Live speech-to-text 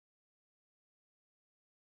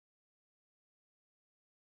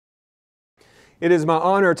It is my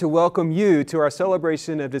honor to welcome you to our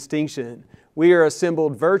celebration of distinction. We are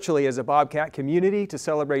assembled virtually as a Bobcat community to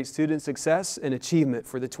celebrate student success and achievement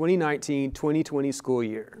for the 2019-2020 school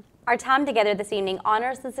year. Our time together this evening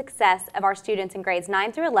honors the success of our students in grades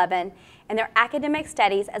 9 through 11 in their academic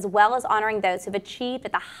studies, as well as honoring those who have achieved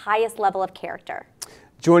at the highest level of character.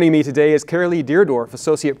 Joining me today is Carolee Deerdorf,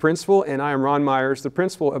 Associate Principal, and I am Ron Myers, the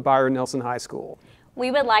Principal of Byron Nelson High School. We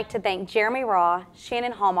would like to thank Jeremy Raw,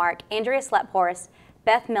 Shannon Hallmark, Andrea Slephorst,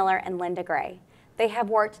 Beth Miller, and Linda Gray. They have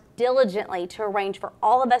worked diligently to arrange for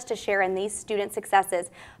all of us to share in these student successes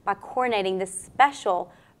by coordinating this special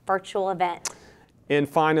virtual event. And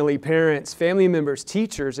finally, parents, family members,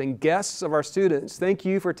 teachers, and guests of our students, thank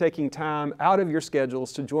you for taking time out of your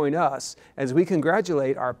schedules to join us as we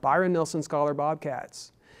congratulate our Byron Nelson Scholar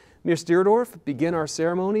Bobcats. Ms. Deerdorf, begin our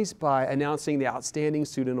ceremonies by announcing the Outstanding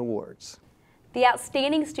Student Awards. The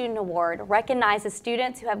Outstanding Student Award recognizes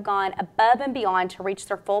students who have gone above and beyond to reach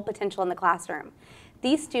their full potential in the classroom.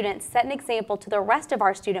 These students set an example to the rest of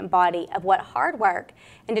our student body of what hard work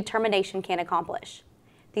and determination can accomplish.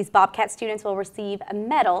 These Bobcat students will receive a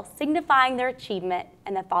medal signifying their achievement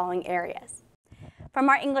in the following areas. From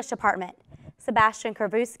our English department, Sebastian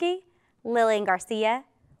Kervusky, Lillian Garcia,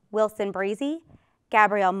 Wilson Breezy,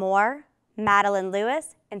 Gabrielle Moore, Madeline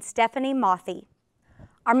Lewis, and Stephanie Mothy.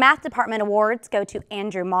 Our math department awards go to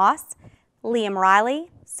Andrew Moss, Liam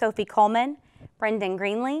Riley, Sophie Coleman, Brendan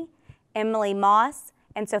Greenlee, Emily Moss,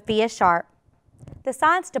 and Sophia Sharp. The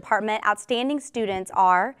science department outstanding students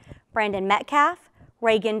are Brandon Metcalf,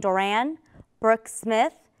 Reagan Doran, Brooke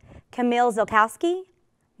Smith, Camille Zilkowski,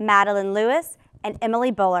 Madeline Lewis, and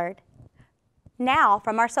Emily Bullard. Now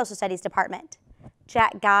from our social studies department,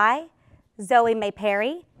 Jack Guy, Zoe May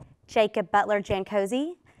Perry, Jacob Butler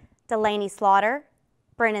Jancosi, Delaney Slaughter,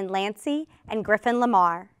 Brennan Lancey, and Griffin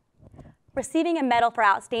Lamar. Receiving a medal for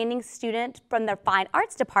outstanding student from the fine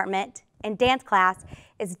arts department in dance class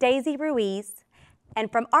is Daisy Ruiz,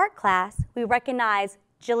 and from art class we recognize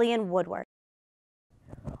Jillian Woodward.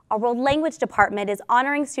 Our world language department is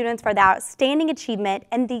honoring students for their outstanding achievement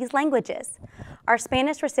in these languages. Our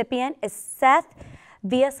Spanish recipient is Seth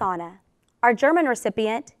Villasana. Our German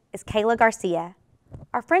recipient is Kayla Garcia.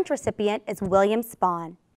 Our French recipient is William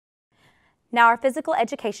Spahn. Now our physical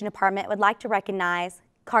education department would like to recognize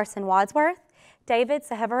Carson Wadsworth, David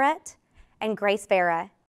Saheveret, and Grace Farah.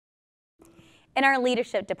 In our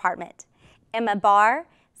leadership department, Emma Barr,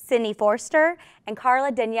 Sydney Forster, and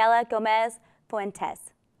Carla Daniela Gomez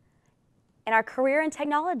Fuentes. In our career and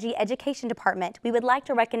technology education department, we would like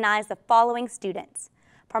to recognize the following students.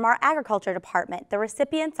 From our agriculture department, the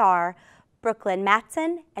recipients are Brooklyn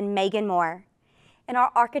Matson and Megan Moore. In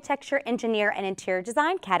our architecture, engineer, and interior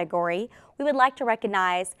design category, we would like to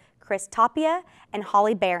recognize Chris Tapia and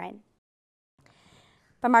Holly Barron.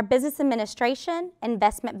 From our business administration,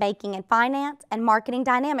 investment banking and finance, and marketing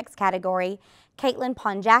dynamics category, Caitlin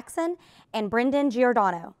Pond Jackson and Brendan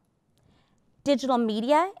Giordano. Digital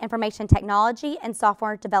media, information technology, and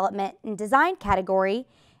software development and design category,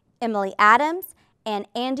 Emily Adams and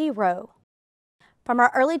Andy Rowe. From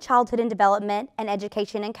our early childhood and development and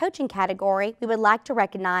education and coaching category, we would like to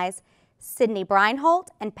recognize Sydney Breinholt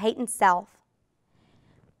and Peyton Self.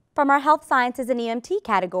 From our health sciences and EMT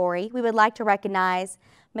category, we would like to recognize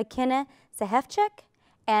McKenna Sahevchik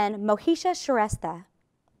and Mohisha Shrestha.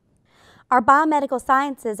 Our biomedical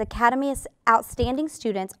sciences academy outstanding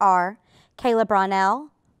students are Kayla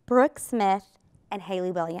Brownell, Brooke Smith, and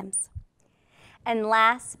Haley Williams. And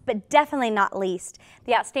last, but definitely not least,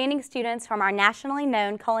 the outstanding students from our nationally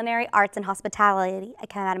known Culinary Arts and Hospitality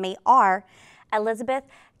Academy are Elizabeth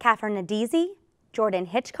Cafernadisi, Jordan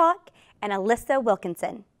Hitchcock, and Alyssa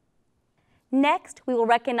Wilkinson. Next, we will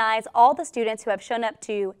recognize all the students who have shown up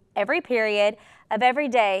to every period of every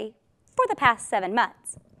day for the past 7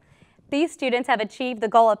 months. These students have achieved the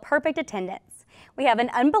goal of perfect attendance. We have an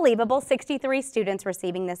unbelievable 63 students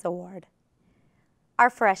receiving this award. Our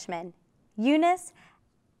freshmen, Eunice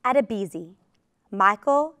Adebizi,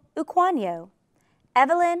 Michael Uquanyo,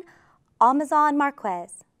 Evelyn Almazan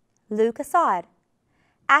Marquez, Luke Assad,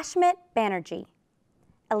 Ashmit Banerjee,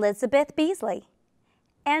 Elizabeth Beasley,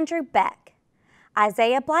 Andrew Beck,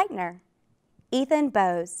 Isaiah Bleitner, Ethan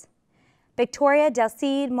Bose, Victoria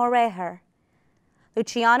Delcide Moreher,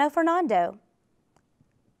 Luciano Fernando,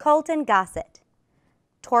 Colton Gossett,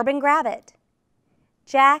 Torben Gravitt,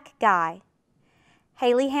 Jack Guy,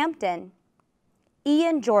 Haley Hampton,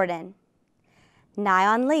 Ian Jordan,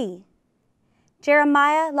 Nyan Lee,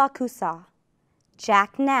 Jeremiah Lakusa,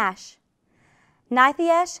 Jack Nash,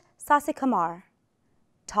 Nithyesh Sasikumar,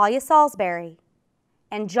 Talia Salisbury,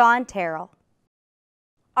 and John Terrell.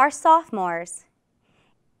 Our sophomores,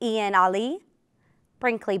 Ian Ali,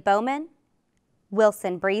 Brinkley Bowman,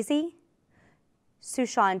 Wilson Breezy,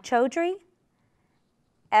 Sushan Chaudhry,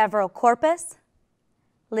 Avril Corpus,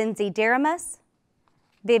 Lindsay Diramus,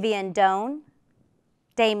 Vivian Doan,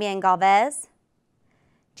 Damian Galvez,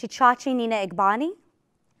 Chichachi Nina Igbani,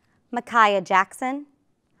 Micaiah Jackson,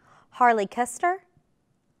 Harley Custer,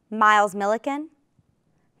 Miles Milliken,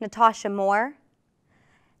 Natasha Moore,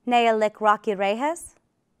 Nayalik Rocky Reyes,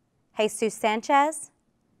 Jesus Sanchez,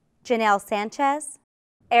 Janelle Sanchez,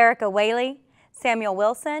 Erica Whaley, Samuel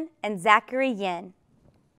Wilson, and Zachary Yin.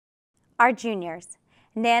 Our juniors,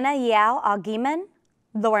 Nana Yao Algiman,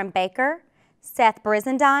 Lauren Baker, Seth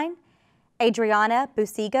Brizendine, Adriana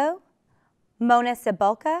Busigo, Mona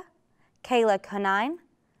Sebulka, Kayla Conine,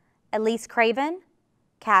 Elise Craven,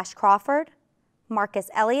 Cash Crawford, Marcus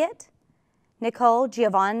Elliott, Nicole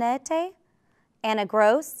Giovannette, Anna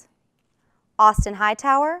Gross, Austin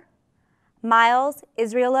Hightower, Miles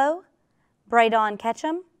Israelo, Braydon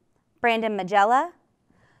Ketchum, Brandon Magella,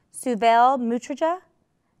 Suvel Mutraja,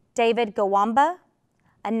 David Gawamba,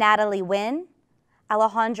 Natalie Wynn,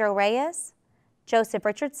 Alejandro Reyes, Joseph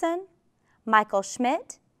Richardson, Michael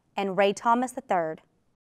Schmidt, and Ray Thomas III.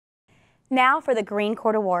 Now for the Green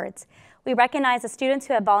Court Awards. We recognize the students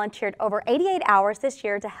who have volunteered over 88 hours this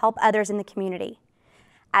year to help others in the community.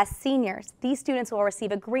 As seniors, these students will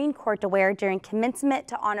receive a green cord to wear during commencement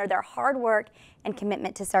to honor their hard work and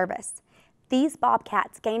commitment to service. These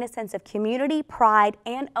Bobcats gain a sense of community, pride,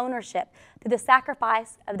 and ownership through the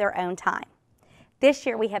sacrifice of their own time. This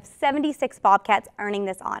year, we have 76 Bobcats earning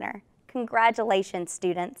this honor. Congratulations,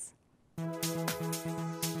 students.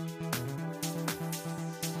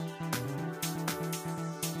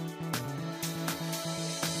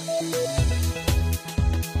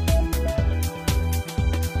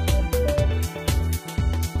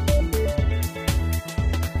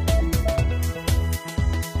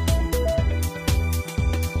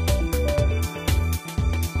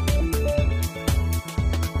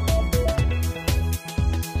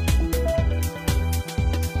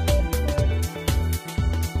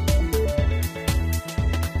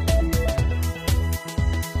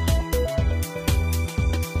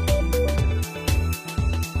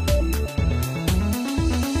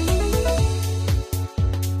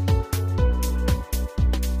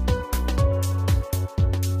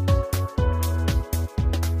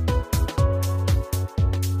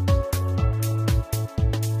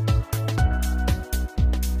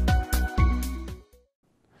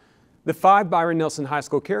 The 5 Byron Nelson High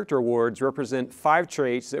School Character Awards represent 5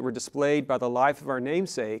 traits that were displayed by the life of our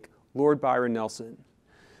namesake, Lord Byron Nelson.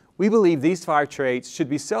 We believe these 5 traits should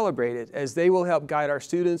be celebrated as they will help guide our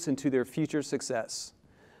students into their future success.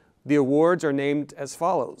 The awards are named as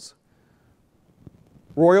follows: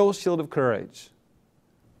 Royal Shield of Courage,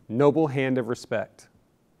 Noble Hand of Respect,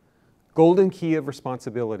 Golden Key of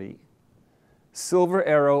Responsibility, Silver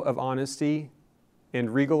Arrow of Honesty,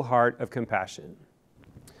 and Regal Heart of Compassion.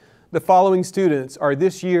 The following students are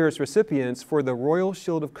this year's recipients for the Royal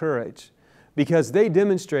Shield of Courage because they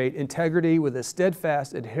demonstrate integrity with a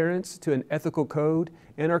steadfast adherence to an ethical code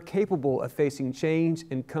and are capable of facing change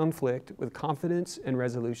and conflict with confidence and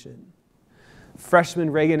resolution. Freshmen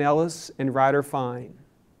Reagan Ellis and Ryder Fine.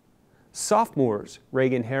 Sophomores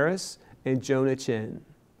Reagan Harris and Jonah Chin.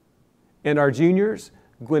 And our juniors,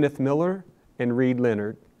 Gwyneth Miller and Reed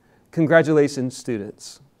Leonard. Congratulations,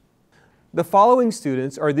 students. The following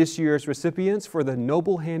students are this year's recipients for the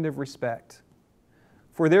Noble Hand of Respect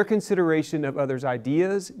for their consideration of others'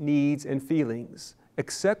 ideas, needs, and feelings,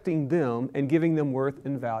 accepting them and giving them worth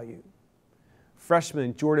and value.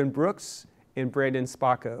 Freshmen Jordan Brooks and Brandon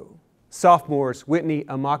Spacco. Sophomores Whitney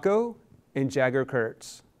Amako and Jagger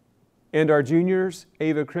Kurtz. And our juniors,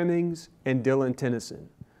 Ava Crimmings and Dylan Tennyson.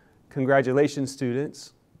 Congratulations,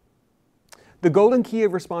 students. The Golden Key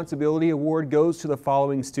of Responsibility Award goes to the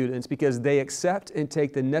following students because they accept and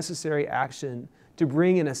take the necessary action to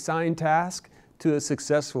bring an assigned task to a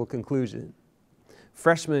successful conclusion.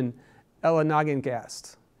 Freshmen Ella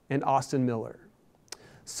Nagengast and Austin Miller.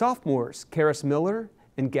 Sophomores Karis Miller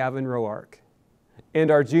and Gavin Roark.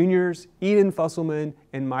 And our juniors Eden Fusselman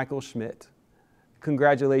and Michael Schmidt.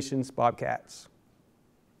 Congratulations, Bobcats.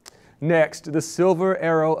 Next, the Silver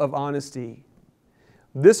Arrow of Honesty.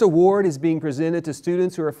 This award is being presented to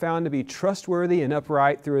students who are found to be trustworthy and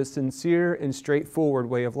upright through a sincere and straightforward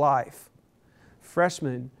way of life.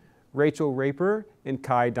 Freshmen Rachel Raper and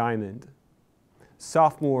Kai Diamond.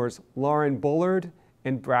 Sophomores Lauren Bullard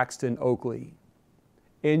and Braxton Oakley.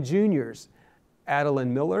 And juniors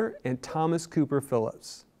Adeline Miller and Thomas Cooper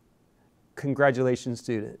Phillips. Congratulations,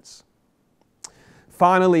 students.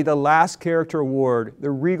 Finally, the last character award,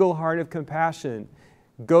 the Regal Heart of Compassion,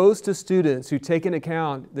 goes to students who take into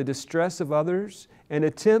account the distress of others and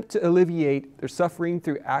attempt to alleviate their suffering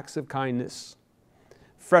through acts of kindness.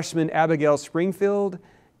 Freshmen Abigail Springfield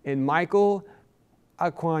and Michael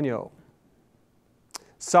Aquino.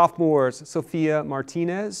 Sophomores Sophia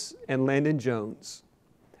Martinez and Landon Jones.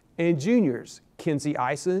 And juniors Kinsey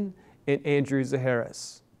Eisen and Andrew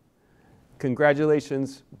Zaharis.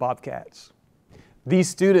 Congratulations, Bobcats. These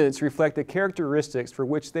students reflect the characteristics for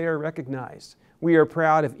which they are recognized. We are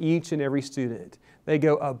proud of each and every student. They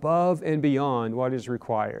go above and beyond what is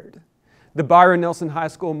required. The Byron Nelson High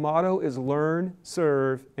School motto is learn,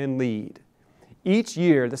 serve, and lead. Each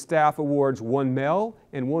year, the staff awards one male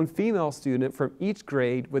and one female student from each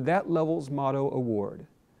grade with that level's motto award.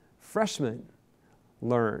 Freshman,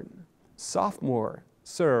 learn. Sophomore,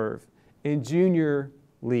 serve. And junior,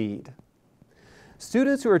 lead.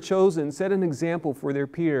 Students who are chosen set an example for their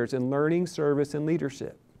peers in learning, service, and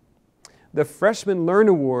leadership. The Freshman Learn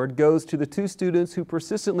Award goes to the two students who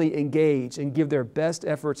persistently engage and give their best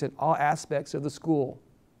efforts in all aspects of the school.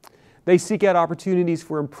 They seek out opportunities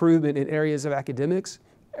for improvement in areas of academics,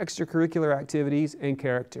 extracurricular activities, and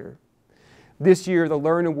character. This year, the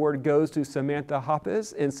Learn Award goes to Samantha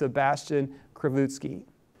Hoppes and Sebastian Kravutsky.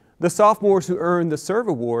 The sophomores who earn the Serve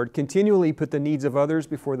Award continually put the needs of others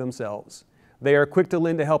before themselves. They are quick to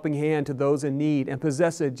lend a helping hand to those in need and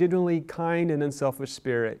possess a genuinely kind and unselfish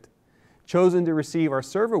spirit. Chosen to receive our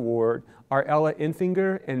Serve Award are Ella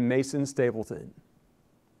Infinger and Mason Stapleton.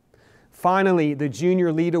 Finally, the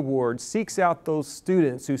Junior Lead Award seeks out those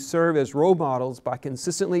students who serve as role models by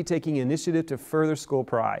consistently taking initiative to further school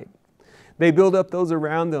pride. They build up those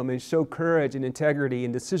around them and show courage and integrity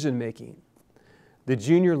in decision making. The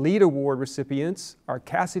Junior Lead Award recipients are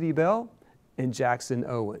Cassidy Bell and Jackson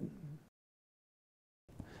Owen.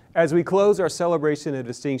 As we close our celebration of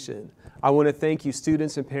distinction, I want to thank you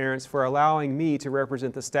students and parents for allowing me to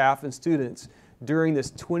represent the staff and students during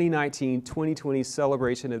this 2019-2020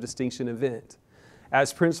 Celebration of Distinction event.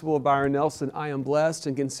 As principal of Byron Nelson, I am blessed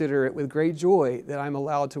and consider it with great joy that I'm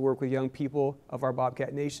allowed to work with young people of our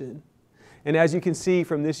Bobcat Nation. And as you can see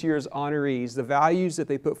from this year's honorees, the values that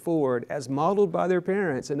they put forward as modeled by their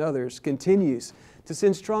parents and others continues to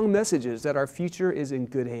send strong messages that our future is in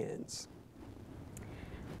good hands.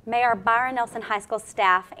 May our Byron Nelson High School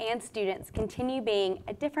staff and students continue being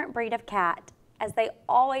a different breed of cat as they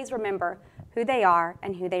always remember who they are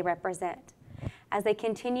and who they represent. As they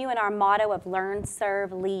continue in our motto of learn,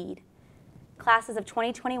 serve, lead. Classes of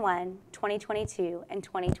 2021, 2022, and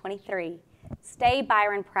 2023, stay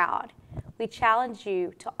Byron proud. We challenge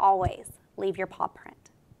you to always leave your paw print.